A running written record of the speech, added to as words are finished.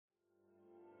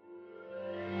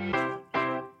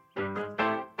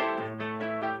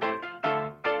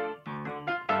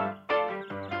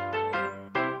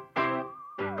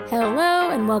Hello,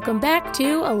 and welcome back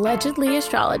to Allegedly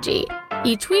Astrology.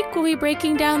 Each week, we'll be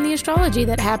breaking down the astrology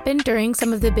that happened during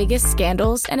some of the biggest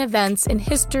scandals and events in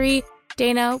history.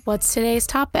 Dana, what's today's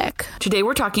topic? Today,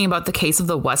 we're talking about the case of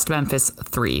the West Memphis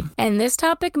 3. And this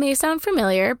topic may sound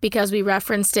familiar because we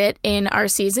referenced it in our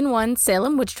Season 1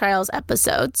 Salem Witch Trials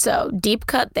episode, so deep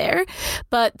cut there.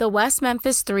 But the West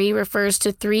Memphis 3 refers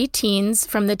to 3 teens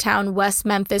from the town West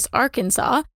Memphis,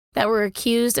 Arkansas, that were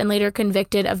accused and later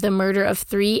convicted of the murder of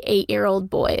 3 8-year-old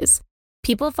boys.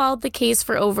 People followed the case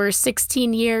for over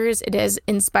 16 years. It has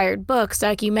inspired books,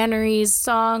 documentaries,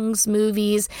 songs,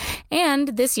 movies, and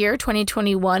this year,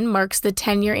 2021, marks the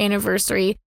 10-year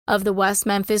anniversary of the West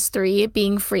Memphis 3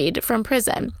 being freed from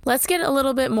prison. Let's get a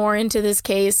little bit more into this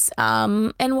case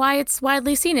and why it's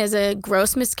widely seen as a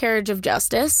gross miscarriage of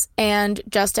justice. And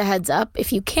just a heads up,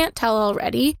 if you can't tell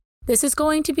already, this is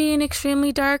going to be an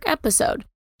extremely dark episode,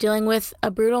 dealing with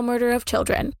a brutal murder of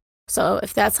children. So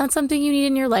if that's not something you need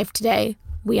in your life today,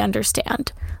 we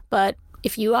understand. But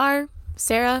if you are,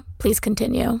 Sarah, please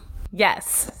continue.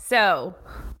 Yes. So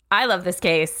I love this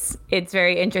case. It's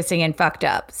very interesting and fucked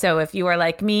up. So if you are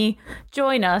like me,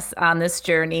 join us on this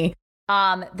journey.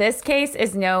 This case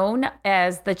is known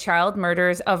as the child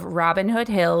murders of Robin Hood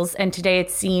Hills, and today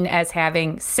it's seen as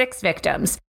having 6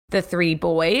 victims, the 3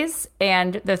 boys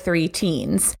and the 3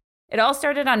 teens. It all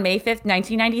started on May 5th,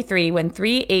 1993, when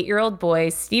 3 8-year-old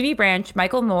boys, Stevie Branch,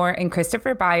 Michael Moore, and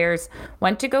Christopher Byers,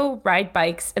 went to go ride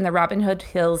bikes in the Robin Hood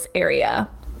Hills area.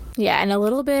 Yeah, and a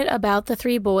little bit about the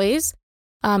 3 boys.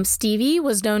 Stevie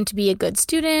was known to be a good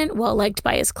student, well-liked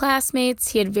by his classmates.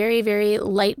 He had very, very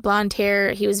light blonde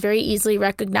hair. He was very easily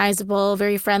recognizable,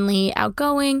 very friendly,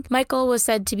 outgoing. Michael was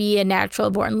said to be a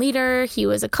natural-born leader. He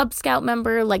was a Cub Scout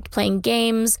member, liked playing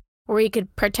games, where he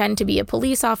could pretend to be a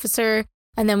police officer.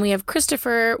 And then we have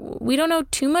Christopher. We don't know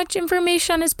too much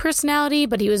information on his personality,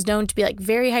 but he was known to be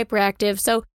very hyperactive.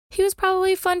 So he was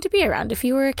probably fun to be around if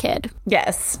you were a kid.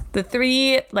 Yes, the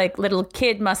 3 little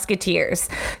kid musketeers.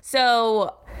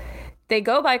 So they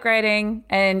go bike riding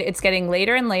and it's getting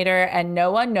later and later and no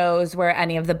one knows where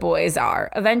any of the boys are.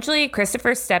 Eventually,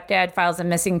 Christopher's stepdad files a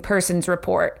missing persons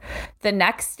report. The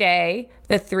next day,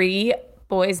 the 3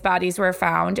 boys' bodies were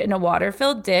found in a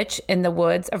water-filled ditch in the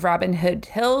woods of Robin Hood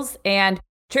Hills. And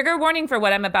trigger warning for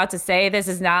what I'm about to say. This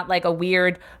is not a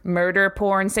weird murder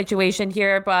porn situation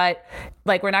here, but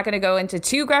we're not going to go into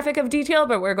too graphic of detail,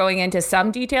 but we're going into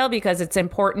some detail because it's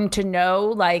important to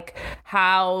know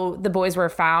how the boys were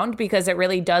found, because it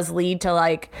really does lead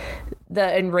to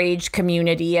the enraged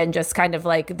community and just kind of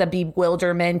the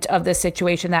bewilderment of the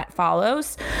situation that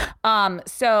follows.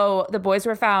 So the boys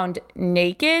were found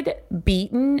naked,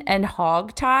 beaten, and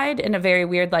hog-tied in a very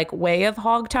weird way of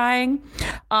hog-tying.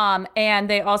 And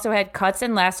they also had cuts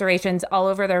and lacerations all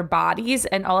over their bodies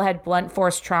and all had blunt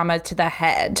force trauma to the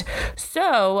head.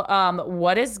 So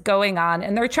what is going on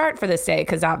in their chart for this day?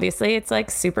 Because obviously it's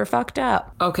super fucked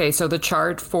up. Okay, so the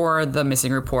chart for the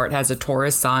missing report has a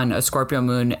Taurus sun, a Scorpio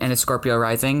moon, and a Scorpio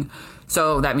rising.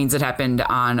 So that means it happened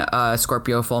on a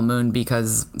Scorpio full moon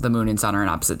because the moon and sun are in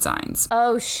opposite signs.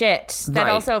 Oh, shit. That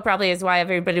Right. also probably is why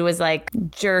everybody was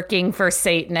jerking for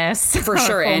Satanists. For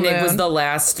sure. And moon. it was the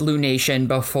last lunation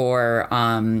before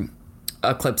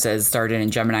eclipses started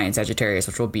in Gemini and Sagittarius,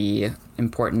 which will be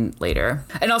important later.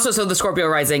 And also, so the Scorpio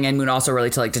rising and moon also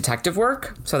relate to detective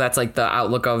work. So that's the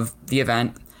outlook of the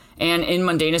event. And in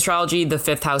mundane astrology, the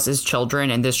 5th house is children,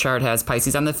 and this chart has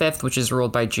Pisces on the 5th, which is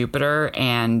ruled by Jupiter,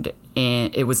 and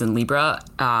it was in Libra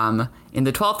in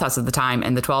the 12th house at the time,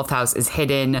 and the 12th house is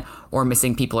hidden or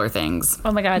missing people or things.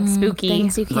 Oh my God, spooky.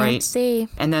 Things you can't see.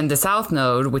 And then the South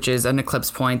Node, which is an eclipse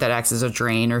point that acts as a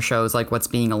drain or shows what's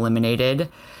being eliminated,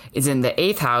 is in the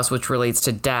 8th house, which relates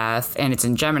to death, and it's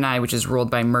in Gemini, which is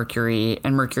ruled by Mercury,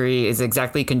 and Mercury is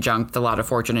exactly conjunct the lot of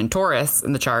fortune in Taurus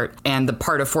in the chart, and the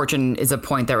part of fortune is a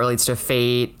point that relates to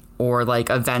fate or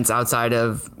events outside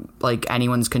of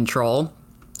anyone's control,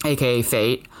 aka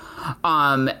fate.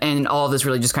 And all of this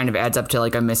really just kind of adds up to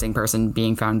a missing person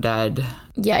being found dead.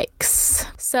 Yikes.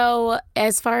 So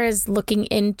as far as looking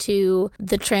into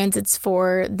the transits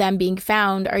for them being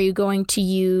found, are you going to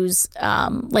use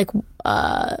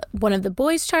one of the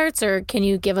boys' charts, or can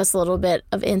you give us a little bit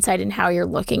of insight in how you're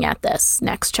looking at this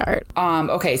next chart?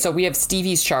 Okay, so we have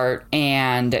Stevie's chart,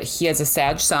 and he has a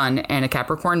Sag sun and a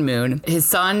Capricorn moon. His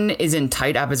sun is in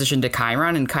tight opposition to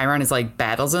Chiron, and Chiron is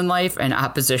battles in life, and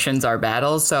oppositions are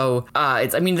battles. So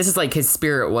this is his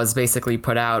spirit was basically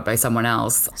put out by someone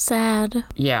else. Sad.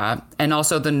 Yeah, and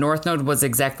also the North Node was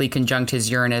exactly conjunct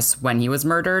his Uranus when he was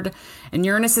murdered. And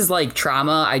Uranus is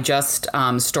trauma. I just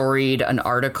storied an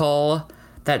article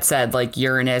that said like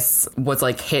Uranus was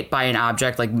like hit by an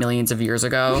object like millions of years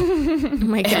ago. Oh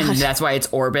my God. And that's why its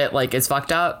orbit like is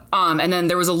fucked up. And then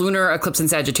there was a lunar eclipse in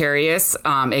Sagittarius,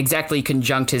 exactly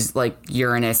conjunct his like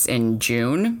Uranus in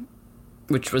June,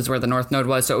 which was where the North Node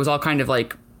was. So it was all kind of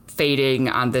like fading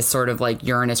on this sort of like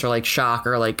Uranus or like shock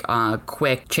or like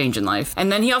quick change in life. And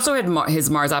then he also had his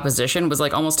Mars opposition was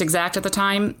like almost exact at the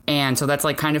time. And so that's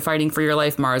like kind of fighting for your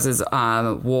life. Mars is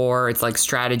war. It's like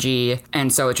strategy.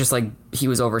 And so it's just like he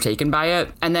was overtaken by it.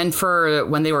 And then for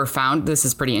when they were found, this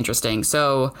is pretty interesting.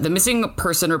 So the missing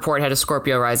person report had a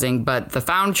Scorpio rising, but the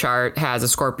found chart has a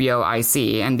Scorpio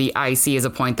IC. And the IC is a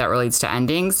point that relates to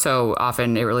ending. So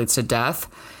often it relates to death.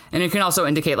 And it can also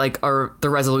indicate like the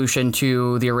resolution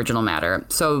to the original matter.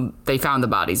 So they found the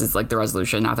bodies. It's like the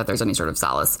resolution, not that there's any sort of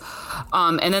solace.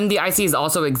 And then the IC is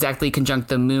also exactly conjunct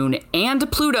the moon and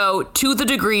Pluto to the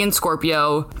degree in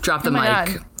Scorpio. Drop the mic.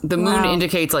 God. The moon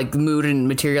indicates like mood and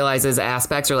materializes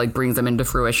aspects or like brings them into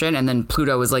fruition. And then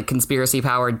Pluto is like conspiracy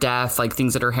power, death, like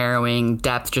things that are harrowing,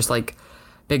 depth, just like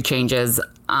big changes.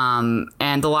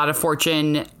 And a lot of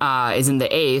fortune is in the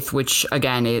 8th, which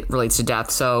again, it relates to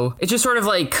death. So it just sort of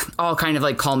like all kind of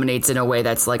like culminates in a way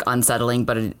that's like unsettling,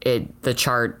 but the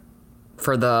chart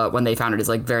for when they found it is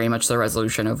like very much the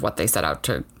resolution of what they set out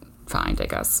to find, I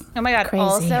guess. Oh my God. Crazy.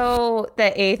 Also,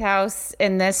 the 8th house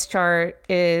in this chart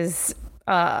is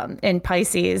in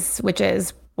Pisces, which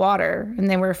is water. And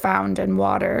they were found in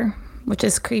water, which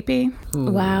is creepy.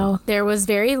 Ooh. Wow. There was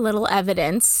very little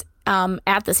evidence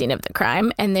at the scene of the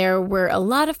crime, and there were a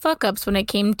lot of fuck-ups when it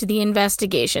came to the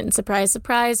investigation. Surprise,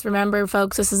 surprise. Remember,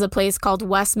 folks, this is a place called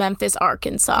West Memphis,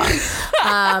 Arkansas.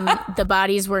 The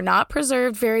bodies were not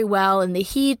preserved very well in the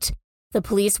heat. The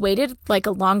police waited like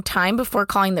a long time before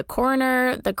calling the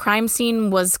coroner. The crime scene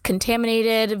was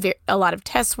contaminated. A lot of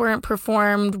tests weren't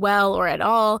performed well or at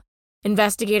all.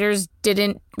 Investigators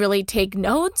didn't really take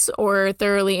notes or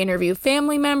thoroughly interview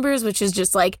family members, which is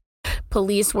just like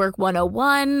police work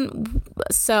 101.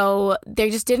 So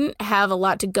they just didn't have a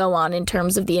lot to go on in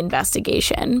terms of the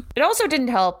investigation. It also didn't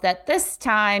help that this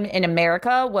time in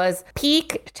America was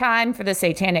peak time for the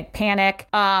Satanic Panic.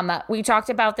 We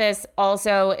talked about this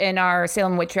also in our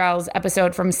Salem Witch Trials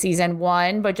episode from season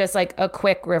 1, but just like a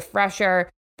quick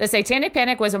refresher. The Satanic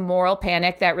Panic was a moral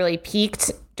panic that really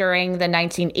peaked during the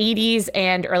 1980s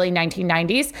and early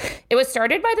 1990s. It was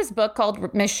started by this book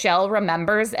called Michelle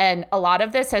Remembers, and a lot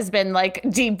of this has been like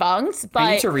debunked. But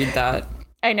I need to read that.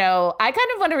 I know. I kind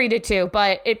of want to read it too,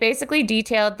 but it basically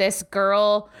detailed this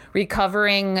girl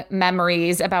recovering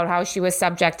memories about how she was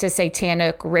subject to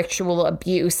satanic ritual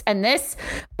abuse. And this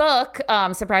book,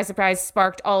 surprise, surprise,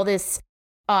 sparked all this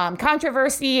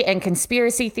controversy and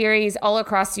conspiracy theories all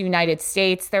across the United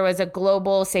States. There was a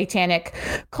global satanic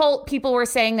cult, people were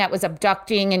saying, that was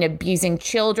abducting and abusing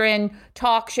children.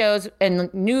 Talk shows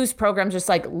and news programs just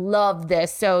like loved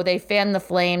this. So they fanned the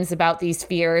flames about these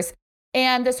fears.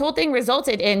 And this whole thing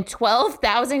resulted in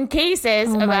 12,000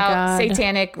 cases about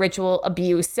satanic ritual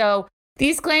abuse. So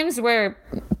these claims were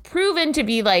proven to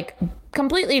be like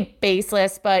completely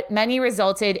baseless, but many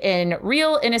resulted in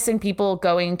real innocent people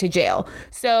going to jail.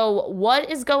 So what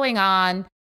is going on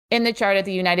in the chart of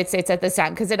the United States at this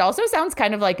time? Because it also sounds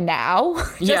kind of like now.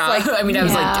 Yeah, like, I mean, I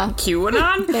was like,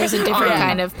 QAnon? There's a different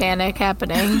kind of panic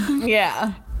happening.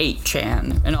 Yeah.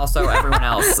 8chan and also everyone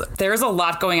else. There's a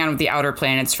lot going on with the outer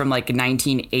planets from like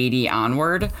 1980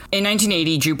 onward. In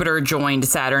 1980, Jupiter joined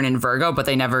Saturn in Virgo, but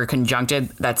they never conjuncted.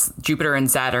 That's Jupiter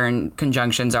and Saturn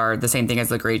conjunctions are the same thing as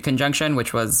the Great Conjunction,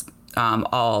 which was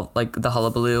all like the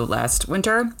hullabaloo last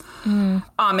winter.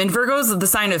 And Virgo's the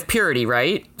sign of purity,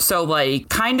 right? So like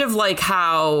kind of like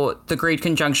how the Great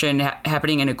Conjunction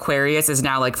happening in Aquarius is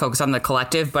now like focused on the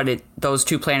collective, but those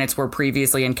two planets were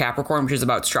previously in Capricorn, which is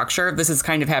about structure. This is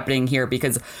kind of happening here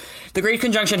because the Great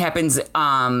Conjunction happens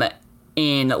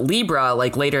in Libra,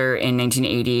 like later in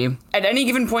 1980. At any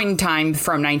given point in time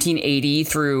from 1980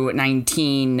 through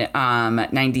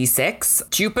 1996,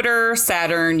 Jupiter,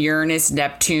 Saturn, Uranus,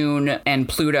 Neptune, and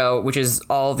Pluto, which is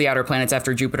all the outer planets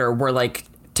after Jupiter, were like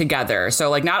together. So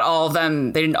like not all of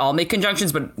them, they didn't all make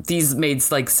conjunctions, but these made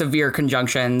like severe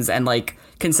conjunctions and like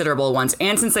considerable ones.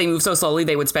 And since they move so slowly,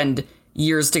 they would spend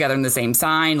years together in the same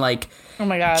sign. Like, oh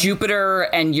my God, Jupiter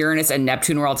and Uranus and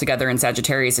Neptune were all together in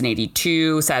Sagittarius in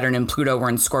 82. Saturn and Pluto were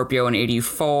in Scorpio in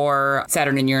 84.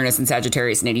 Saturn and Uranus in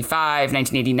Sagittarius in 85.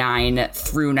 1989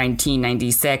 through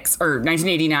 1996, or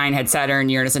 1989 had Saturn,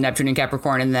 Uranus, and Neptune in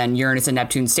Capricorn, and then Uranus and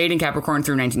Neptune stayed in Capricorn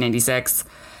through 1996.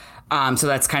 So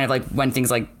that's kind of like when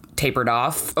things like tapered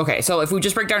off. Okay, so if we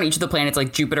just break down each of the planets,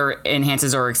 like Jupiter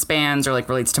enhances or expands or like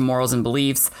relates to morals and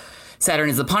beliefs. Saturn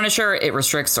is the Punisher. It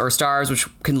restricts or starves, which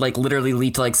can like literally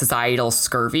lead to like societal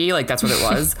scurvy. Like that's what it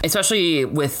was, especially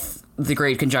with the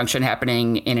Great Conjunction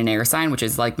happening in an air sign, which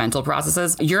is like mental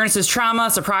processes. Uranus is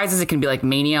trauma, surprises. It can be like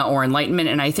mania or enlightenment.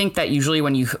 And I think that usually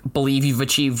when you believe you've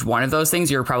achieved one of those things,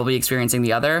 you're probably experiencing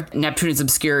the other. Neptune is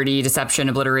obscurity, deception,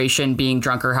 obliteration, being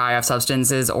drunk or high off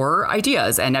substances or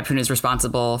ideas. And Neptune is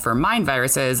responsible for mind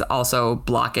viruses, also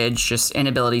blockage, just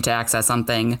inability to access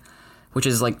something, which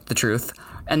is like the truth.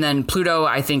 And then Pluto,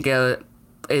 I think,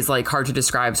 is like hard to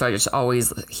describe, so I just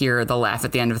always hear the laugh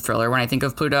at the end of Thriller when I think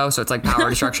of Pluto. So it's like power,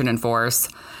 destruction, and force,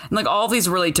 and like all of these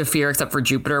relate to fear except for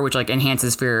Jupiter, which like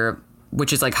enhances fear,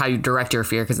 which is like how you direct your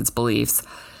fear because it's beliefs.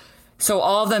 So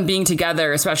all of them being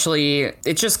together, especially,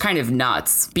 it's just kind of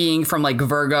nuts. Being from like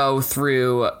Virgo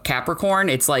through Capricorn,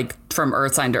 it's like from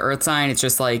Earth sign to Earth sign. It's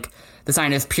just like the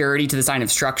sign of purity to the sign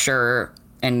of structure,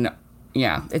 and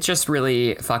yeah, it's just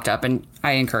really fucked up. And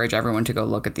I encourage everyone to go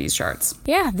look at these charts.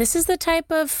 Yeah, this is the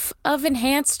type of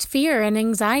enhanced fear and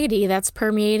anxiety that's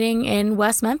permeating in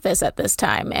West Memphis at this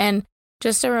time. And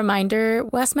just a reminder,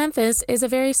 West Memphis is a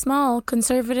very small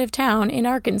conservative town in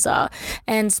Arkansas.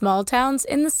 And small towns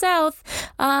in the South,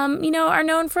 are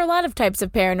known for a lot of types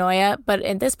of paranoia. But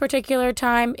at this particular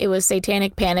time, it was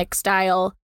satanic panic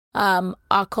style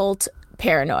occult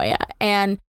paranoia.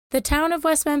 And the town of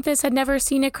West Memphis had never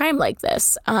seen a crime like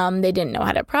this. They didn't know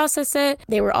how to process it.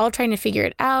 They were all trying to figure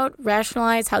it out,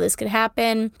 rationalize how this could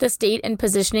happen. The state and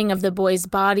positioning of the boys'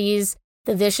 bodies,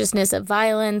 the viciousness of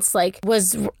violence,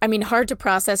 was hard to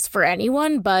process for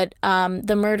anyone. But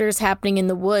the murders happening in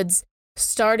the woods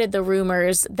started the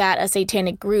rumors that a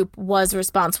satanic group was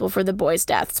responsible for the boys'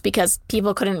 deaths because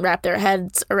people couldn't wrap their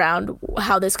heads around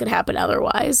how this could happen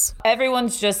otherwise.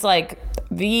 Everyone's just like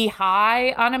the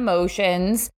high on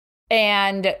emotions.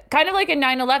 And kind of like in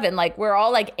 9/11, like we're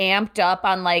all like amped up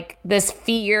on like this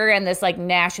fear and this like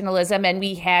nationalism, and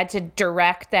we had to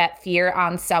direct that fear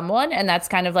on someone. And that's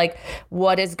kind of like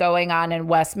what is going on in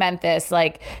West Memphis.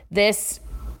 Like this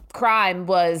crime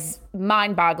was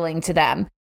mind boggling to them.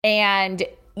 And,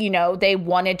 they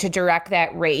wanted to direct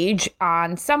that rage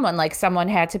on someone, like someone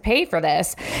had to pay for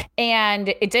this. And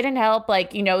it didn't help,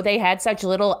 they had such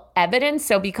little evidence.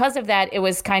 So because of that, it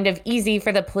was kind of easy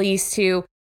for the police to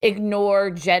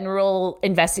ignore general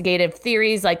investigative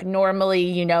theories. Like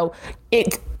normally,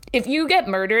 if you get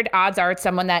murdered, odds are it's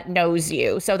someone that knows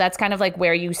you. So that's kind of like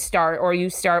where you start, or you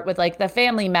start with like the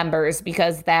family members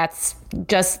because that's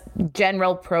just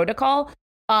general protocol.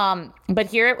 But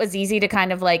here it was easy to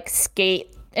kind of like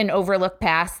skate and overlook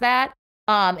past that.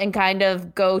 And kind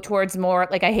of go towards more,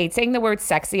 like, I hate saying the word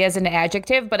sexy as an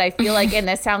adjective, but I feel like in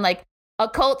this town, like, a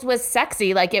cult was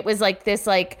sexy. Like, it was like this,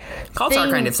 like, cults thing. are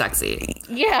kind of sexy.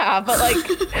 Yeah, but like,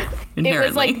 it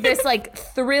was like this, like,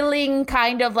 thrilling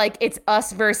kind of like it's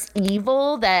us versus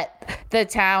evil that the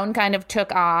town kind of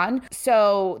took on.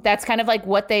 So that's kind of like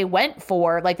what they went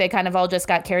for. Like, they kind of all just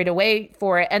got carried away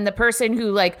for it. And the person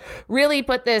who, like, really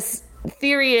put this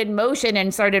theory in motion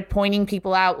and started pointing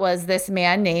people out was this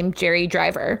man named Jerry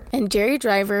Driver. And Jerry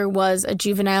Driver was a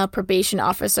juvenile probation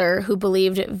officer who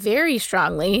believed very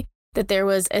strongly that there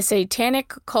was a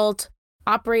satanic cult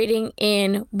operating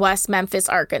in West Memphis,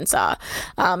 Arkansas.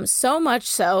 So much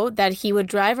so that he would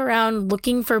drive around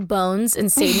looking for bones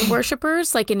and Satan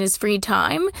worshipers, like in his free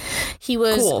time. He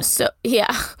was cool.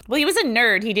 Well, he was a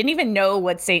nerd. He didn't even know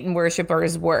what Satan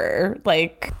worshipers were.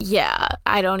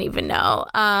 I don't even know.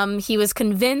 He was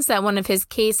convinced that one of his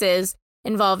cases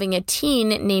involving a teen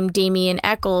named Damien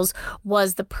Eccles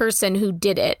was the person who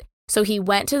did it. So he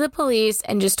went to the police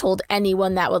and just told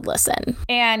anyone that would listen.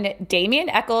 And Damien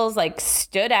Eccles, like,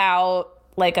 stood out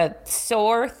like a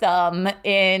sore thumb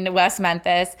in West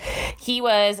Memphis. He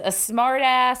was a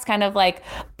smartass, kind of like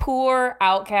poor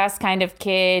outcast kind of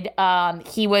kid.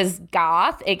 He was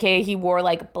goth, aka he wore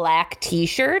like black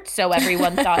t-shirts, so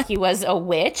everyone thought he was a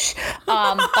witch.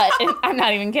 But I'm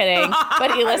not even kidding.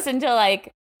 But he listened to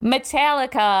like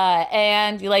Metallica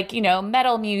and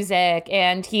metal music,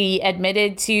 and he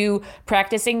admitted to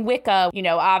practicing Wicca.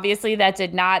 Obviously that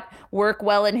did not work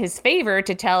well in his favor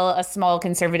to tell a small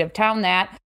conservative town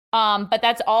that. But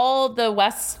that's all the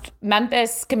West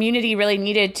Memphis community really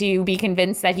needed to be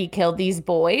convinced that he killed these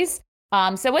boys.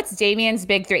 So what's Damien's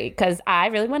big three? Because I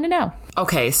really want to know.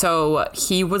 Okay, so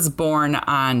he was born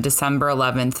on December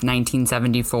 11th,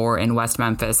 1974 in West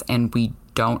Memphis, and we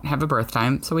don't have a birth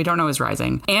time, so we don't know his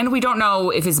rising. And we don't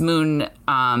know if his moon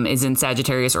is in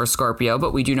Sagittarius or Scorpio,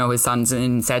 but we do know his sun's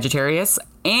in Sagittarius.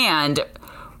 And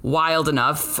wild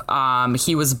enough,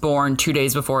 he was born 2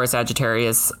 days before a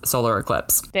Sagittarius solar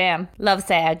eclipse. Damn, love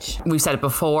Sag. We've said it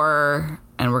before,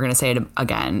 and we're going to say it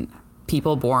again.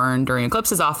 people born during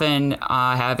eclipses often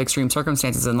have extreme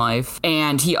circumstances in life.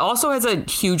 And he also has a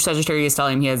huge Sagittarius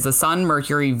stellium. He has the Sun,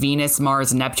 Mercury, Venus,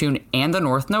 Mars, Neptune, and the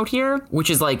North Node here, which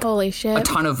is like holy shit, a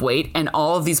ton of weight. And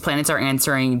all of these planets are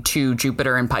answering to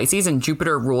Jupiter and Pisces, and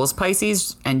Jupiter rules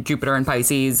Pisces, and Jupiter and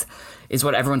Pisces is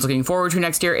what everyone's looking forward to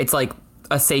next year. It's like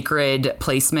a sacred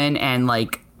placement, and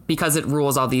like because it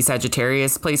rules all these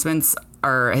Sagittarius placements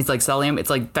or his like stellium, it's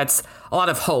like that's a lot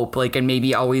of hope, like, and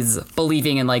maybe always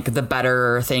believing in like the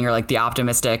better thing or like the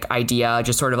optimistic idea,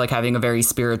 just sort of like having a very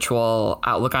spiritual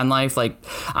outlook on life. Like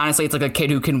honestly, it's like a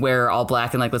kid who can wear all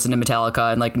black and like listen to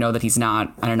Metallica and like know that he's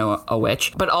not, I don't know, a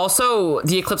witch. But also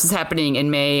the eclipse is happening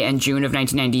in May and June of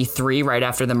 1993, right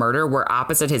after the murder. We're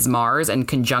opposite his Mars and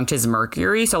conjunct his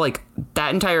Mercury, so like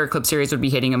that entire eclipse series would be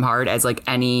hitting him hard as like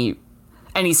any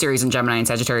series in Gemini and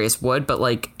Sagittarius would, but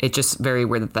like it's just very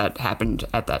weird that happened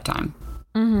at that time.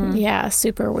 Mm-hmm. Yeah,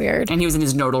 super weird. And he was in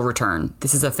his nodal return.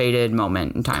 This is a fated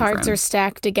moment in time. Cards are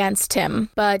stacked against him.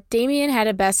 But Damien had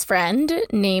a best friend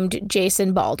named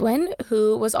Jason Baldwin,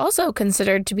 who was also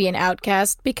considered to be an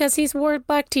outcast because he's wore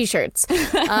black t-shirts,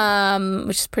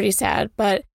 which is pretty sad.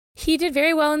 But he did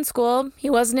very well in school. He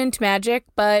wasn't into magic,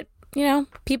 but you know,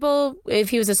 people,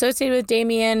 if he was associated with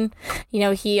Damien, you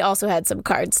know, he also had some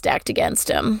cards stacked against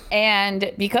him.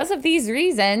 And because of these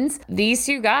reasons, these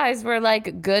two guys were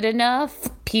like good enough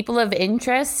people of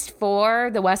interest for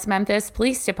the West Memphis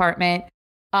Police Department.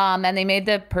 And they made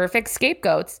the perfect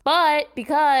scapegoats. But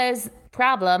because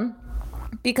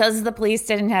the police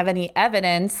didn't have any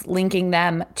evidence linking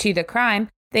them to the crime,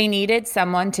 they needed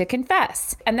someone to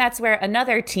confess. And that's where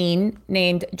another teen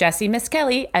named Jesse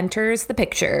Miskelly enters the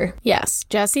picture. Yes,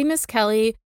 Jesse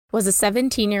Miskelly was a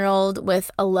 17-year-old with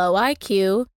a low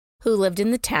IQ who lived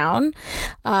in the town.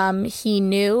 He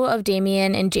knew of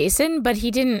Damien and Jason, but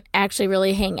he didn't actually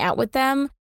really hang out with them.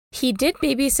 He did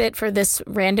babysit for this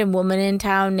random woman in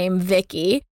town named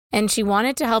Vicky, and she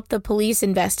wanted to help the police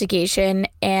investigation,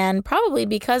 and probably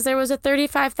because there was a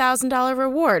 $35,000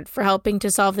 reward for helping to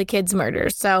solve the kids'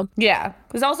 murders. So yeah,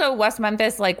 because also West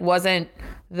Memphis like wasn't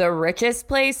the richest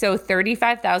place, so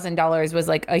 $35,000 was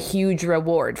like a huge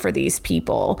reward for these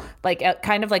people, like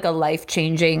kind of like a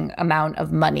life-changing amount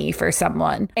of money for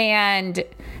someone. And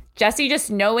Jesse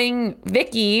just knowing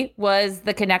Vicky was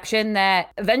the connection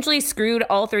that eventually screwed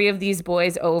all three of these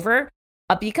boys over.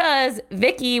 Because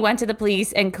Vicky went to the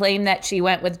police and claimed that she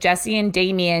went with Jesse and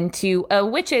Damien to a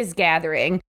witches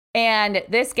gathering. And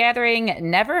this gathering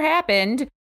never happened.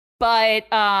 But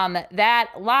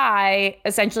that lie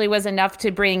essentially was enough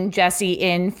to bring Jesse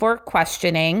in for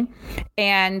questioning.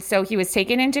 And so he was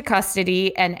taken into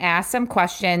custody and asked some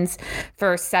questions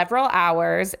for several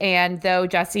hours. And though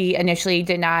Jesse initially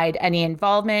denied any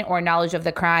involvement or knowledge of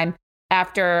the crime,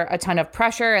 after a ton of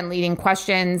pressure and leading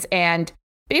questions and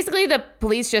basically the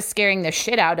police just scaring the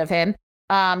shit out of him,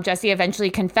 Jesse eventually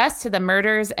confessed to the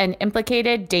murders and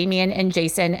implicated Damien and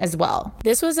Jason as well.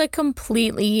 This was a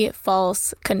completely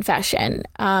false confession.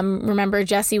 Remember,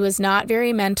 Jesse was not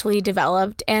very mentally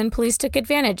developed, and police took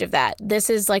advantage of that. This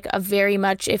is like a very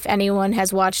much, if anyone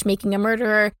has watched Making a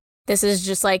Murderer, this is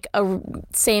just like a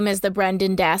same as the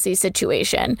Brendan Dassey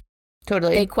situation.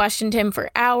 Totally. They questioned him for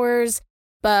hours,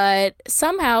 but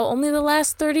somehow only the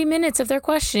last 30 minutes of their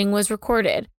questioning was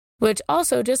recorded, which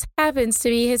also just happens to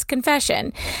be his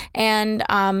confession. And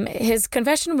his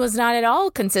confession was not at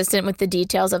all consistent with the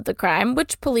details of the crime,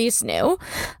 which police knew.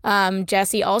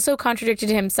 Jesse also contradicted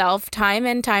himself time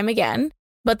and time again,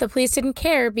 but the police didn't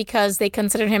care because they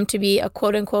considered him to be a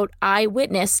quote-unquote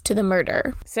eyewitness to the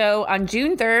murder. So on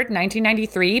June 3rd,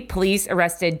 1993, police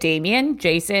arrested Damien,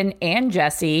 Jason, and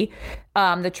Jesse.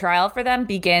 The trial for them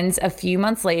begins a few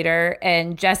months later,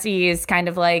 and Jesse is kind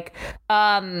of like,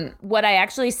 what I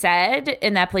actually said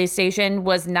in that police station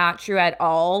was not true at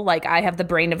all. Like, I have the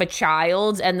brain of a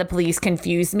child, and the police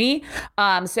confused me.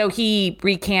 So he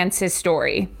recants his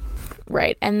story.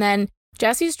 Right. And then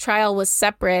Jesse's trial was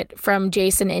separate from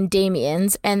Jason and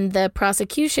Damien's, and the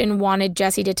prosecution wanted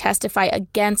Jesse to testify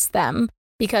against them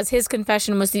because his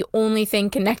confession was the only thing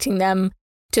connecting them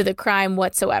to the crime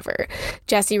whatsoever.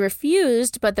 Jesse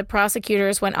refused, but the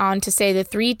prosecutors went on to say the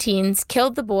three teens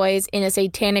killed the boys in a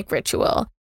satanic ritual.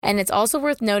 And it's also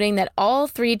worth noting that all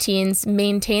three teens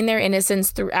maintain their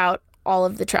innocence throughout all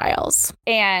of the trials.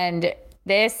 And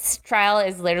this trial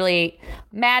is literally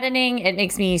maddening. It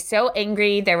makes me so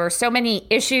angry. There were so many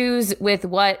issues with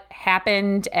what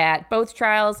happened at both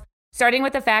trials. Starting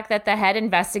with the fact that the head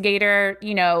investigator,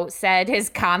 said his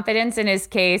confidence in his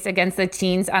case against the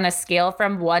teens on a scale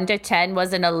from 1 to 10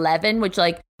 was an 11, which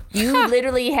You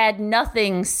literally had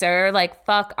nothing, sir. Like,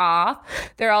 fuck off.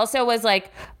 There also was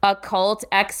like a cult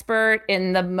expert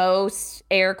in the most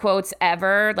air quotes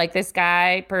ever. Like, this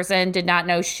person did not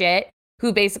know shit,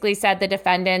 who basically said the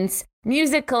defendants'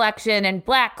 music collection and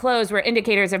black clothes were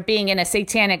indicators of being in a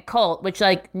satanic cult, which,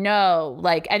 like, no,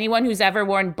 like, anyone who's ever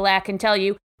worn black can tell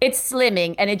you it's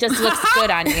slimming and it just looks good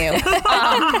on you.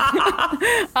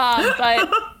 But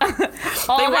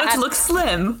they want it to look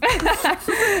slim.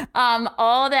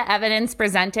 All the evidence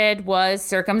presented was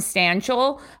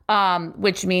circumstantial,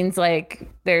 which means like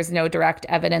there's no direct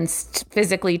evidence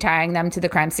physically tying them to the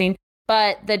crime scene.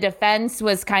 But the defense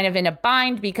was kind of in a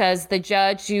bind because the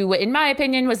judge, who in my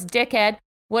opinion was dickhead,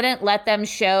 wouldn't let them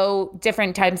show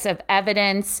different types of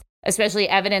evidence, especially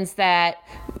evidence that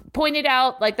pointed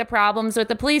out like the problems with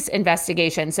the police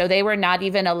investigation. So they were not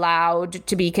even allowed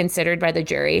to be considered by the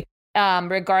jury.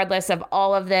 Regardless of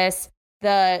all of this,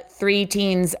 the 3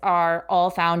 teens are all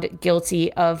found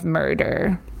guilty of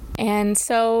murder. And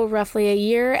so roughly a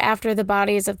year after the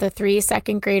bodies of the 3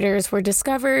 second graders were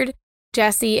discovered,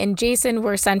 Jesse and Jason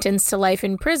were sentenced to life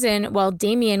in prison while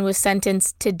Damien was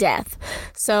sentenced to death.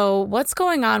 So what's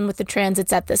going on with the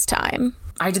transits at this time?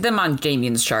 I did them on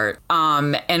Damien's chart.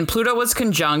 And Pluto was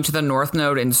conjunct to the North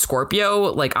Node in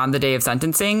Scorpio, like on the day of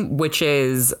sentencing, which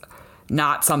is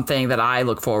not something that I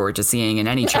look forward to seeing in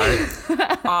any chart.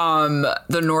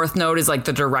 The North Node is like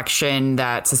the direction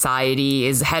that society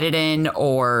is headed in,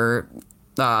 or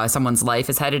someone's life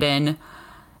is headed in.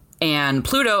 And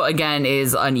Pluto, again,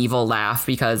 is an evil laugh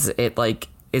because it like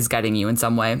is getting you in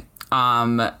some way.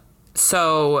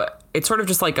 So it's sort of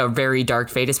just like a very dark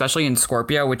fate, especially in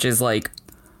Scorpio, which is like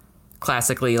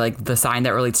classically like the sign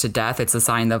that relates to death. It's a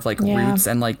sign of like roots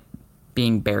and like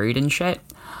being buried and shit.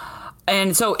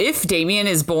 And so if Damien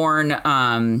was born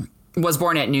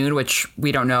at noon, which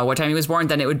we don't know what time he was born,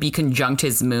 then it would be conjunct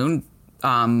his moon,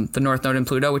 the North Node in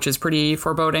Pluto, which is pretty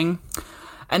foreboding.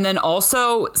 And then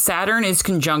also Saturn is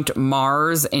conjunct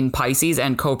Mars in Pisces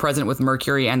and co-present with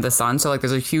Mercury and the sun. So like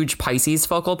there's a huge Pisces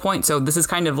focal point. So this is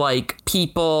kind of like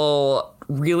people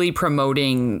really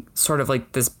promoting sort of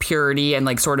like this purity and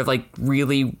like sort of like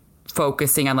really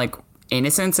focusing on like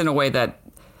innocence in a way that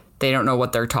they don't know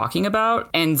what they're talking about.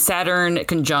 And Saturn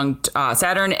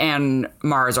and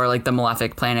Mars are like the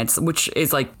malefic planets, which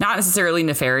is like not necessarily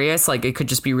nefarious. Like it could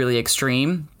just be really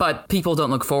extreme, but people don't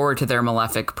look forward to their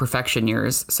malefic perfection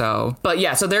years. So, but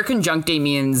yeah, so they're conjunct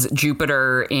Damien's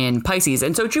Jupiter in Pisces.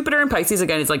 And so Jupiter in Pisces,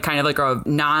 again, is like kind of like a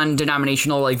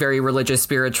non-denominational, like very religious,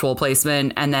 spiritual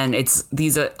placement. And then it's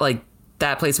these like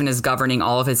that placement is governing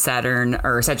all of his Saturn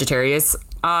or Sagittarius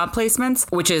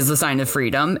placements, which is the sign of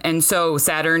freedom. And so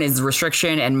Saturn is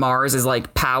restriction and Mars is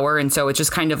like power. And so it's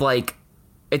just kind of like,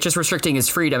 it's just restricting his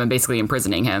freedom and basically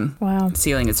imprisoning him. Wow.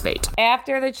 Sealing his fate.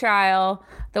 After the trial,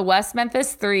 the West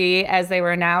Memphis 3, as they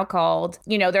were now called,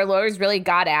 you know, their lawyers really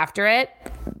got after it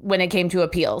when it came to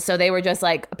appeal. So they were just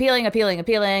like appealing.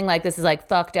 Like, this is like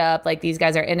fucked up. Like, these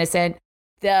guys are innocent.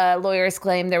 The lawyers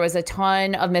claimed there was a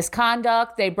ton of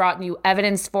misconduct. They brought new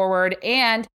evidence forward,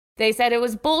 and they said it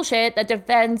was bullshit that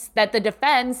the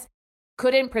defense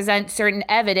couldn't present certain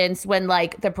evidence when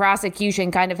like the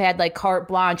prosecution kind of had like carte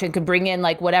blanche and could bring in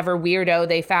like whatever weirdo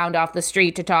they found off the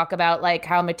street to talk about like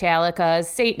how Metallica is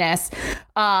Satanist.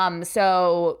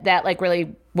 So that like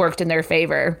really worked in their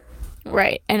favor.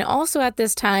 Right. And also at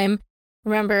this time,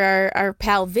 remember our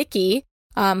pal Vicky,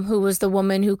 who was the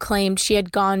woman who claimed she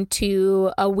had gone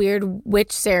to a weird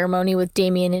witch ceremony with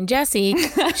Damien and Jesse,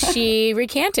 she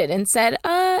recanted and said,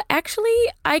 actually,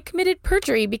 I committed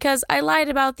perjury because I lied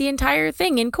about the entire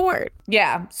thing in court.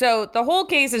 Yeah. So the whole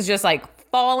case is just like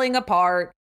falling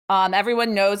apart.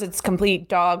 Everyone knows it's complete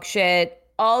dog shit.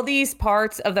 All these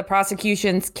parts of the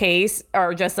prosecution's case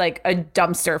are just like a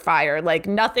dumpster fire. Like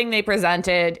nothing they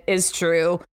presented is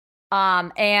true.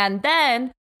 And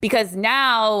then, because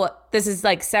now this is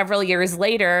like several years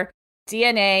later,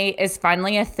 DNA is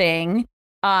finally a thing.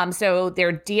 So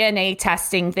they're DNA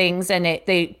testing things, and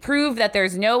they prove that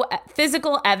there's no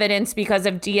physical evidence because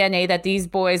of DNA that these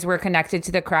boys were connected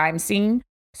to the crime scene.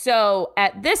 So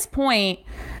at this point,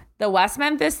 the West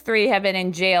Memphis 3 have been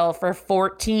in jail for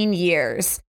 14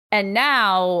 years. And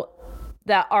now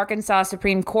the Arkansas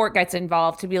Supreme Court gets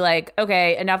involved to be like,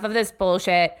 okay, enough of this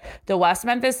bullshit. The West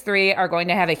Memphis 3 are going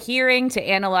to have a hearing to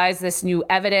analyze this new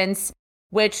evidence,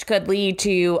 which could lead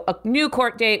to a new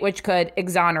court date, which could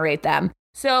exonerate them.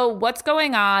 So what's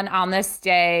going on this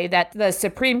day that the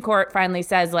Supreme Court finally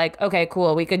says like, okay,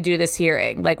 cool, we could do this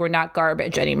hearing. Like, we're not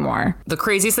garbage anymore. The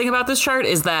craziest thing about this chart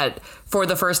is that for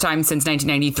the first time since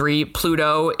 1993,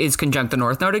 Pluto is conjunct the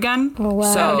North Node again. Oh,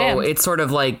 wow. So it's sort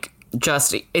of like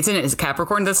it's in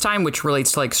Capricorn this time, which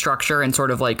relates to like structure and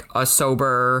sort of like a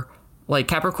sober, like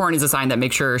Capricorn is a sign that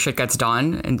makes sure shit gets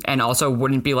done and also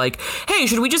wouldn't be like, hey,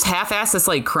 should we just half-ass this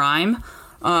like crime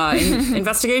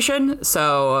investigation?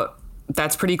 So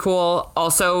that's pretty cool.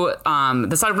 Also,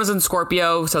 the sun was in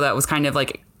Scorpio, so that was kind of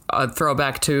like a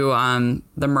throwback to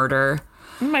the murder.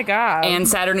 Oh my God. And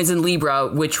Saturn is in Libra,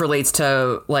 which relates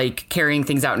to like carrying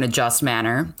things out in a just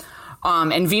manner.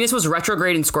 And Venus was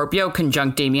retrograde in Scorpio,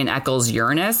 conjunct Damien Eccles'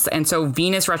 Uranus. And so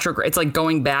Venus retrograde, it's like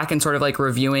going back and sort of like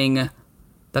reviewing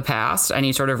the past,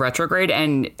 any sort of retrograde.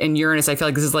 And in Uranus, I feel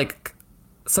like this is like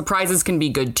surprises can be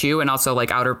good too. And also like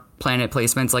outer planet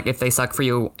placements, like if they suck for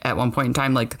you at one point in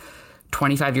time, like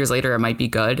 25 years later, it might be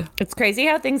good. It's crazy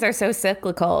how things are so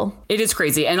cyclical. It is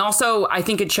crazy. And also I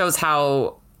think it shows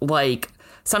how like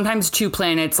sometimes two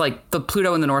planets like the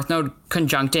Pluto and the North Node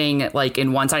conjuncting like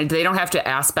in one sign, they don't have to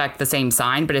aspect the same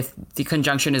sign, but if the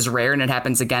conjunction is rare and it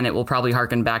happens again, it will probably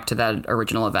harken back to that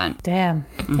original event. Damn.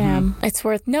 Damn. It's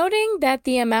worth noting that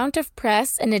the amount of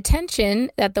press and attention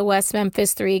that the West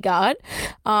Memphis 3 got,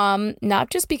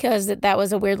 not just because that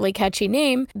was a weirdly catchy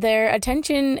name, their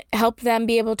attention helped them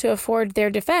be able to afford their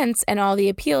defense and all the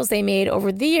appeals they made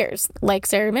over the years. Like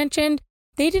Sarah mentioned,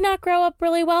 they did not grow up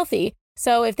really wealthy.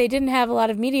 So if they didn't have a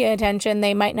lot of media attention,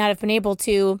 they might not have been able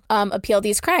to appeal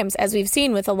these crimes. As we've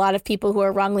seen with a lot of people who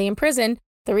are wrongly imprisoned,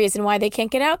 the reason why they can't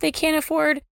get out, they can't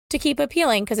afford to keep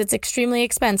appealing because it's extremely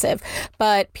expensive.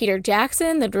 But Peter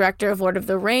Jackson, the director of Lord of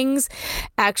the Rings,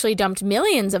 actually dumped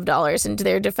millions of dollars into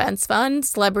their defense fund.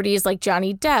 Celebrities like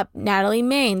Johnny Depp, Natalie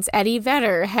Maines, Eddie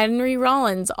Vedder, Henry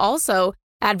Rollins also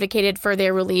advocated for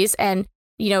their release and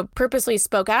purposely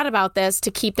spoke out about this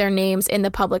to keep their names in the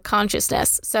public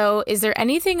consciousness. So is there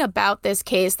anything about this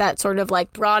case that sort of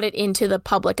like brought it into the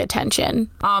public attention?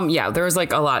 Yeah, there was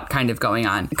like a lot kind of going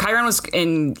on. Chiron was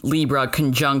in Libra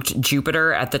conjunct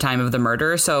Jupiter at the time of the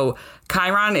murder. So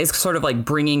Chiron is sort of like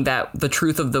bringing the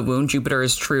truth of the wound. Jupiter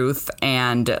is truth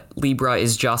and Libra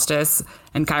is justice.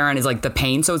 And Chiron is like the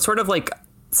pain. So it's sort of like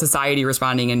society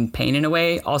responding in pain in a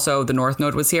way. Also, the North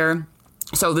Node was here.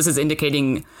 So this is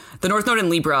indicating the North Node in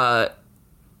Libra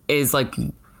is like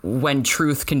when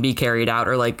truth can be carried out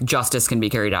or like justice can be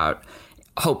carried out,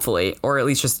 hopefully, or at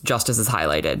least just justice is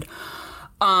highlighted.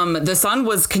 The sun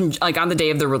was like on the day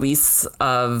of the release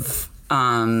of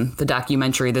the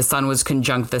documentary, the sun was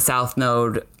conjunct the South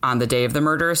Node on the day of the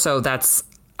murder. So that's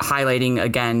highlighting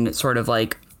again, sort of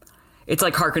like it's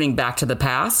like hearkening back to the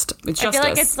past. It's justice. I feel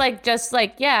like it's like just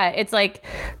like, yeah, it's like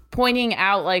pointing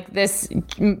out like this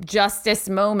justice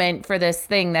moment for this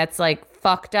thing that's like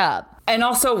fucked up. And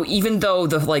also, even though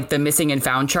the missing and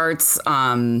found charts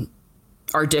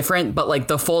are different, but like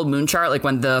the full moon chart, like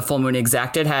when the full moon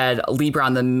exacted, had Libra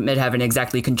on the midheaven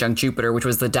exactly conjunct Jupiter, which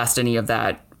was the destiny of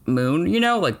that moon,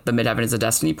 like the midheaven is a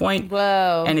destiny point.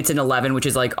 Whoa. And it's in 11, which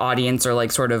is like audience or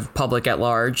like sort of public at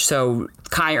large. So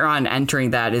Chiron entering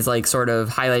that is like sort of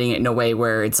highlighting it in a way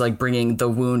where it's like bringing the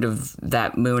wound of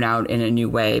that moon out in a new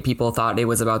way. People thought it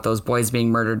was about those boys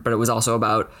being murdered, but it was also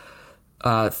about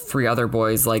 3 other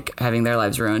boys like having their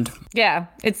lives ruined. Yeah,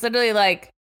 it's literally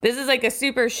like this is like a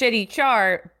super shitty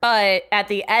chart, but at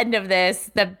the end of this,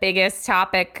 the biggest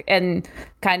topic and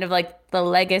kind of like the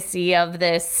legacy of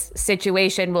this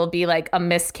situation will be like a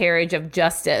miscarriage of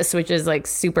justice, which is like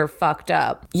super fucked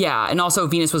up. Yeah. And also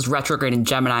Venus was retrograde in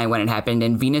Gemini when it happened.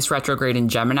 And Venus retrograde in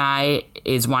Gemini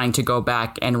is wanting to go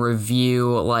back and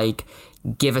review, like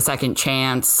give a second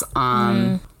chance.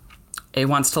 It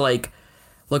wants to like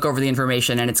look over the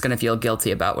information and it's going to feel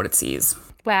guilty about what it sees.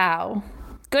 Wow.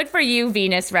 Good for you,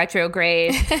 Venus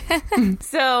retrograde.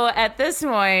 So at this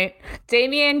point,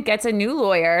 Damien gets a new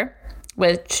lawyer,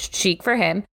 which chic for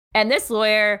him. And this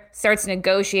lawyer starts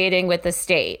negotiating with the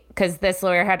state because this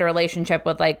lawyer had a relationship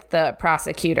with like the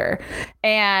prosecutor.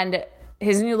 And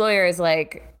his new lawyer is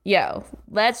like, yo,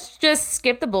 let's just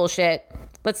skip the bullshit.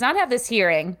 Let's not have this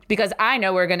hearing because I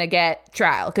know we're going to get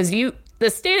trial because the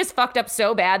state is fucked up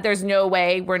so bad. There's no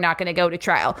way we're not going to go to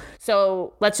trial.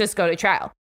 So let's just go to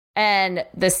trial. And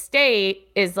the state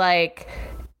is like,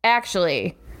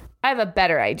 actually, I have a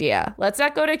better idea. Let's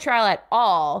not go to trial at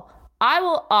all. I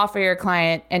will offer your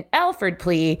client an Alford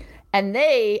plea and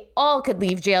they all could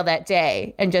leave jail that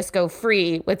day and just go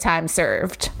free with time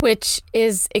served. Which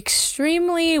is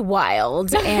extremely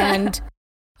wild. And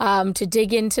to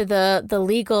dig into the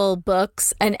legal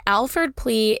books, an Alford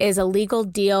plea is a legal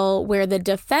deal where the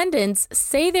defendants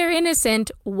say they're innocent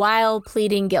while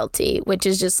pleading guilty, which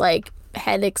is just like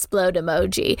head explode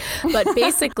emoji. But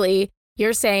basically,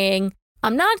 you're saying,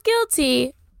 I'm not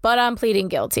guilty, but I'm pleading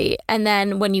guilty. And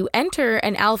then when you enter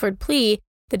an Alford plea,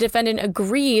 the defendant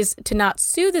agrees to not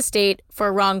sue the state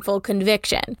for wrongful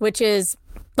conviction, which is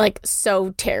like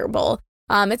so terrible.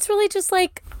 It's really just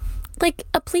like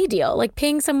a plea deal, like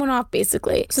paying someone off,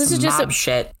 basically. So this is just mob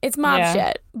shit. It's mob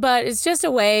shit, but it's just a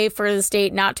way for the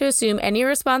state not to assume any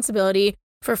responsibility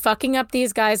for fucking up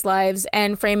these guys' lives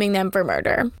and framing them for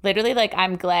murder. Literally, like,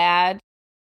 I'm glad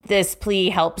this plea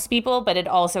helps people, but it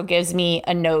also gives me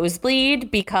a nosebleed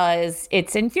because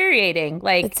it's infuriating.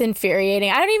 Like, it's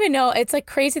infuriating. I don't even know. It's like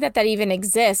crazy that even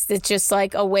exists. It's just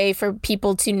like a way for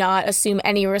people to not assume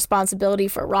any responsibility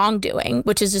for wrongdoing,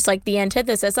 which is just like the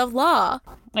antithesis of law.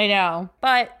 I know.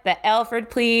 But the Alford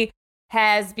plea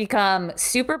has become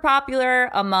super popular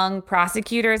among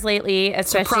prosecutors lately,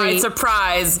 especially...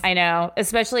 Surprise. I know.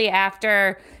 Especially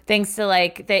after, thanks to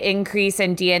like the increase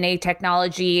in DNA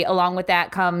technology, along with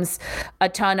that comes a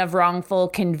ton of wrongful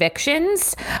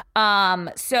convictions.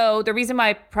 So the reason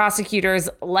why prosecutors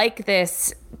like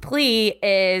this plea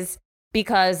is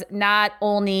because not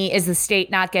only is the state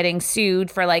not getting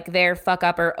sued for like their fuck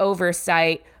up or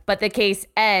oversight, but the case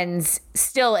ends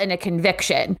still in a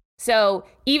conviction. So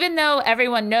even though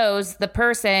everyone knows the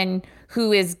person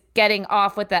who is getting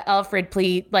off with the Alford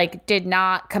plea, like, did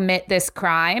not commit this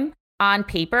crime, on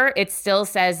paper, it still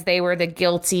says they were the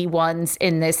guilty ones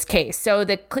in this case. So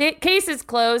the case is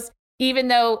closed, even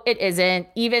though it isn't,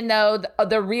 even though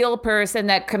the real person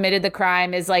that committed the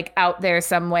crime is like out there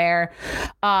somewhere.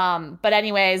 But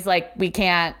anyways, like,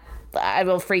 I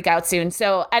will freak out soon.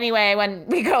 So anyway, when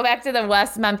we go back to the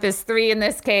West Memphis 3 in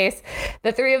this case,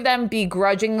 the three of them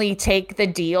begrudgingly take the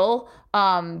deal,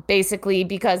 basically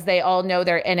because they all know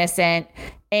they're innocent.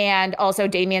 And also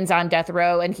Damien's on death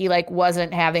row and he like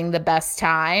wasn't having the best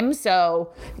time.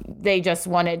 So they just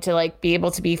wanted to like be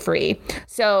able to be free.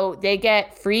 So they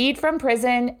get freed from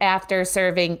prison after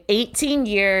serving 18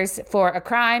 years for a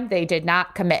crime they did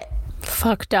not commit.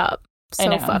 Fucked up.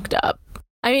 So fucked up.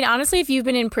 I mean, honestly, if you've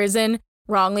been in prison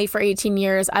wrongly for 18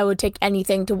 years, I would take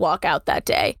anything to walk out that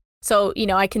day. So,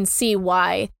 I can see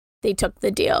why they took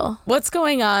the deal. What's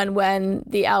going on when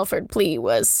the Alford plea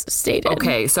was stated?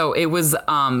 Okay, so it was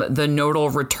the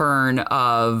nodal return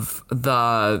of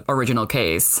the original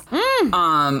case.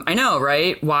 I know,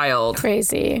 right? Wild.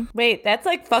 Crazy. Wait, that's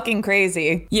like fucking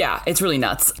crazy. Yeah, it's really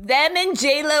nuts. Them and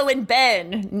J-Lo and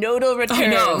Ben, nodal returns. I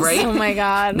know, right? Oh my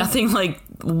God. Nothing like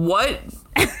what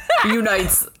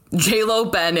unites J-Lo,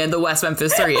 Ben, and the West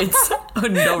Memphis 3. It's a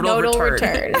nodal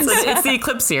return. It's the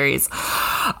Eclipse series.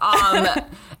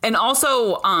 And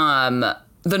also,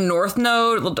 the North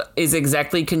Node is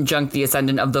exactly conjunct the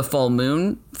ascendant of the full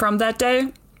moon from that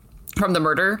day, from the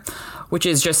murder, which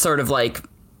is just sort of like,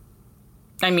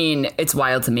 I mean, it's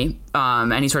wild to me.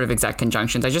 Any sort of exact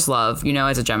conjunctions. I just love,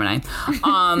 as a Gemini.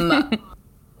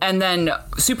 And then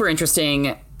super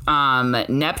interesting,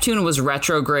 Neptune was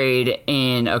retrograde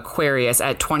in Aquarius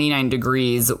at 29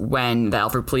 degrees when the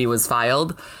Alford plea was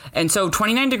filed. And so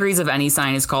 29 degrees of any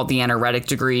sign is called the anaretic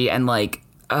degree. And like,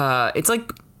 it's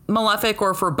like malefic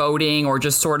or foreboding or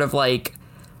just sort of like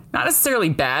not necessarily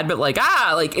bad, but like,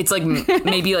 it's like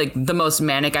maybe like the most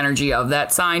manic energy of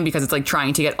that sign because it's like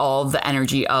trying to get all the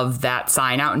energy of that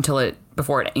sign out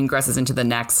before it ingresses into the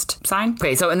next sign.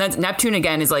 Okay, so and then Neptune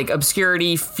again is like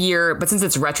obscurity, fear, but since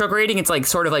it's retrograding, it's like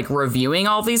sort of like reviewing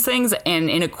all these things. And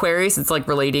in Aquarius, it's like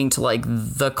relating to like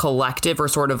the collective or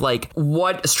sort of like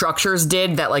what structures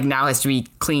did that like now has to be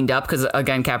cleaned up because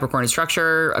again, Capricorn is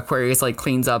structure, Aquarius like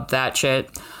cleans up that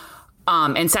shit.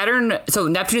 And Saturn, so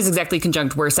Neptune is exactly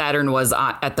conjunct where Saturn was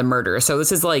at the murder. So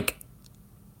this is like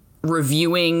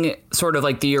reviewing sort of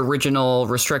like the original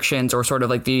restrictions or sort of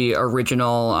like the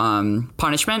original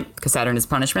punishment because Saturn is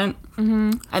punishment.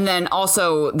 Mm-hmm. And then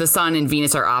also the Sun and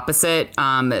Venus are opposite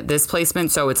this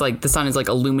placement. So it's like the Sun is like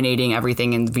illuminating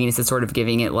everything and Venus is sort of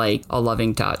giving it like a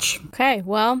loving touch. Okay,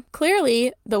 well,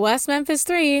 clearly the West Memphis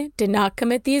 3 did not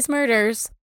commit these murders.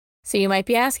 So you might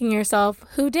be asking yourself,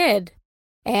 who did?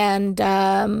 And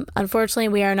unfortunately,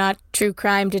 we are not true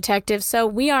crime detectives, so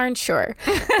we aren't sure.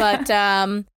 But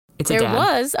there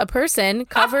was a person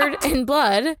covered in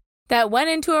blood that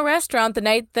went into a restaurant the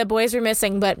night the boys were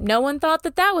missing, but no one thought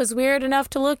that was weird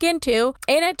enough to look into.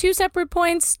 And at two separate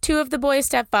points, two of the boys'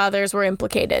 stepfathers were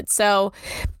implicated. So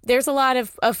there's a lot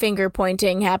of finger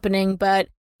pointing happening, but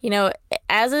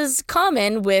as is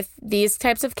common with these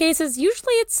types of cases,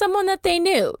 usually it's someone that they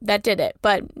knew that did it,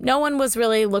 but no one was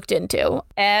really looked into.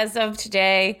 As of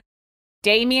today,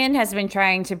 Damien has been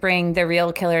trying to bring the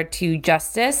real killer to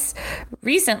justice.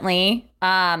 Recently,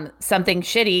 something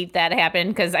shitty that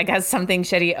happened, because I guess something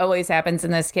shitty always happens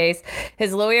in this case.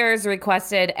 His lawyers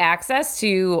requested access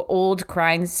to old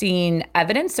crime scene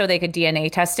evidence so they could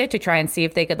DNA test it to try and see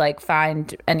if they could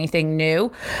find anything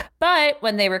new. But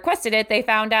when they requested it, they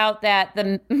found out that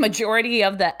the majority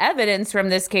of the evidence from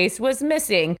this case was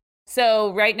missing.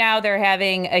 So right now they're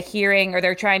having a hearing, or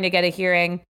they're trying to get a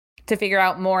hearing to figure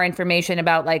out more information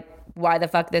about why the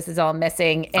fuck this is all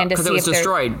missing, and to see if because it was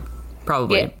destroyed,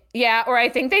 probably. Yeah, or I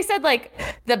think they said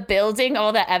the building,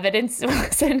 all the evidence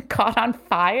wasn't caught on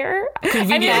fire.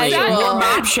 Conveniently, more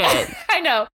mob shit. I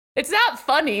know. It's not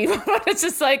funny, but it's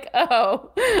just oh,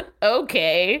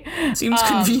 okay. Seems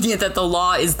convenient that the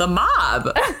law is the mob.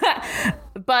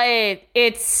 But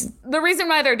it's the reason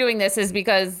why they're doing this is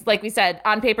because, like we said,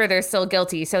 on paper, they're still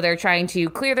guilty. So they're trying to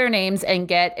clear their names and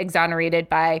get exonerated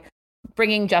by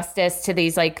bringing justice to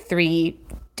these 3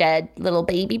 dead little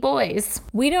baby boys.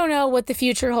 We don't know what the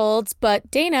future holds, but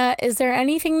Dana, is there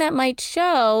anything that might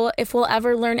show if we'll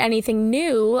ever learn anything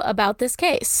new about this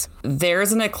case?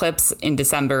 There's an eclipse in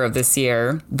December of this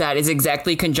year that is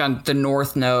exactly conjunct the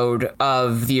north node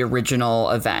of the original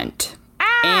event.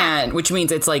 And which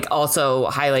means it's also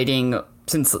highlighting,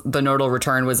 since the nodal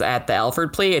return was at the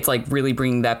Alford plea, it's really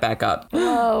bringing that back up.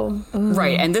 Oh.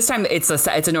 Right. And this time it's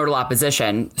a nodal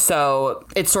opposition. So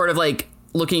it's sort of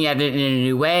looking at it in a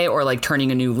new way, or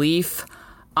turning a new leaf.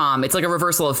 It's a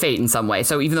reversal of fate in some way.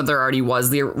 So even though there already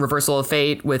was the reversal of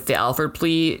fate with the Alford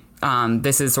plea,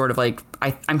 this is sort of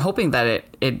I'm hoping that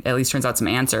it at least turns out some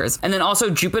answers. And then also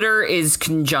Jupiter is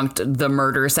conjunct the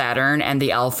murder Saturn and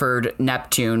the Alford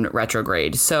Neptune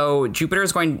retrograde. So Jupiter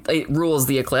it rules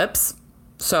the eclipse.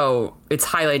 So it's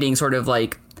highlighting sort of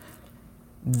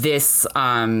this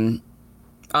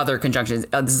other conjunction.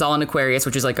 This is all in Aquarius,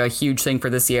 which is a huge thing for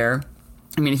this year.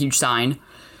 I mean, a huge sign.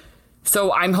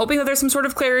 So I'm hoping that there's some sort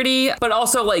of clarity, but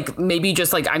also maybe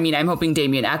just I'm hoping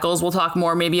Damien Eccles will talk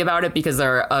more maybe about it, because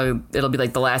it'll be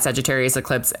the last Sagittarius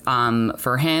eclipse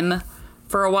for him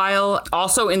for a while.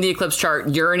 Also in the eclipse chart,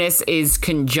 Uranus is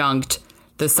conjunct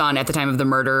the sun at the time of the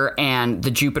murder and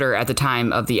the Jupiter at the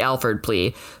time of the Alford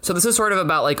plea. So this is sort of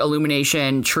about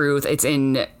illumination, truth. It's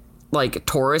in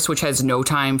Taurus, which has no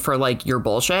time for your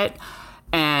bullshit.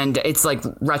 And it's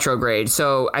retrograde.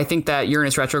 So I think that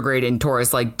Uranus retrograde in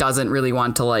Taurus doesn't really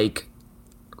want to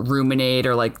ruminate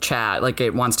or chat.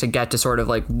 It wants to get to sort of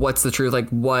what's the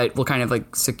truth, what will kind of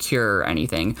secure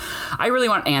anything. I really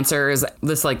want answers.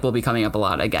 This will be coming up a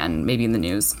lot again, maybe in the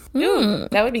news.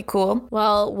 That would be cool.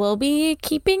 Well, we'll be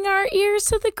keeping our ears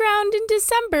to the ground in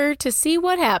December to see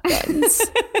what happens.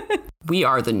 We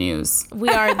are the news. We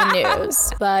are the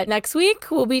news. But next week,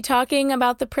 we'll be talking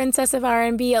about the princess of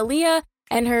R&B, Aaliyah,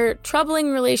 and her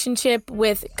troubling relationship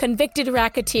with convicted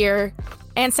racketeer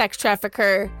and sex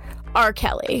trafficker R.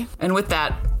 Kelly. And with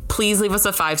that, please leave us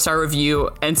a 5-star review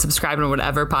and subscribe on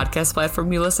whatever podcast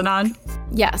platform you listen on.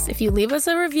 Yes, if you leave us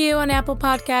a review on Apple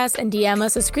Podcasts and DM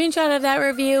us a screenshot of that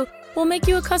review, we'll make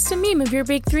you a custom meme of your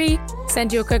big 3,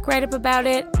 send you a quick write-up about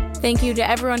it. Thank you to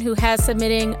everyone who has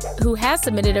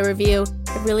submitted a review.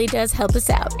 It really does help us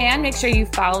out. And make sure you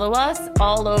follow us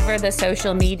all over the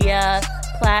social media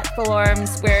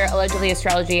platforms. We're Allegedly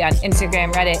Astrology on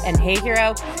Instagram, Reddit, and Hey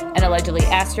Hero, and Allegedly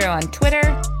Astro on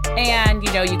Twitter. And, you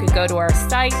can go to our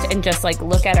site and just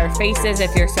look at our faces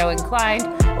if you're so inclined,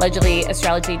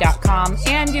 allegedlyastrology.com,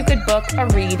 and you could book a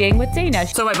reading with Dana.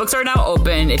 So my books are now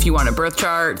open if you want a birth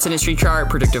chart, synastry chart,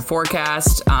 predictive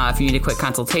forecast, if you need a quick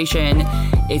consultation,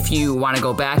 if you want to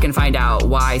go back and find out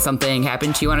why something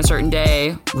happened to you on a certain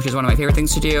day, which is one of my favorite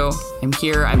things to do. I'm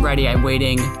here, I'm ready, I'm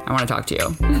waiting, I want to talk to you.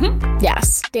 Mm-hmm.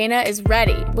 Yes, Dana is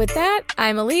ready. With that,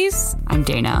 I'm Elise. I'm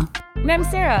Dana. And I'm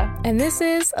Sarah. And this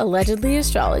is Allegedly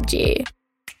Astrology.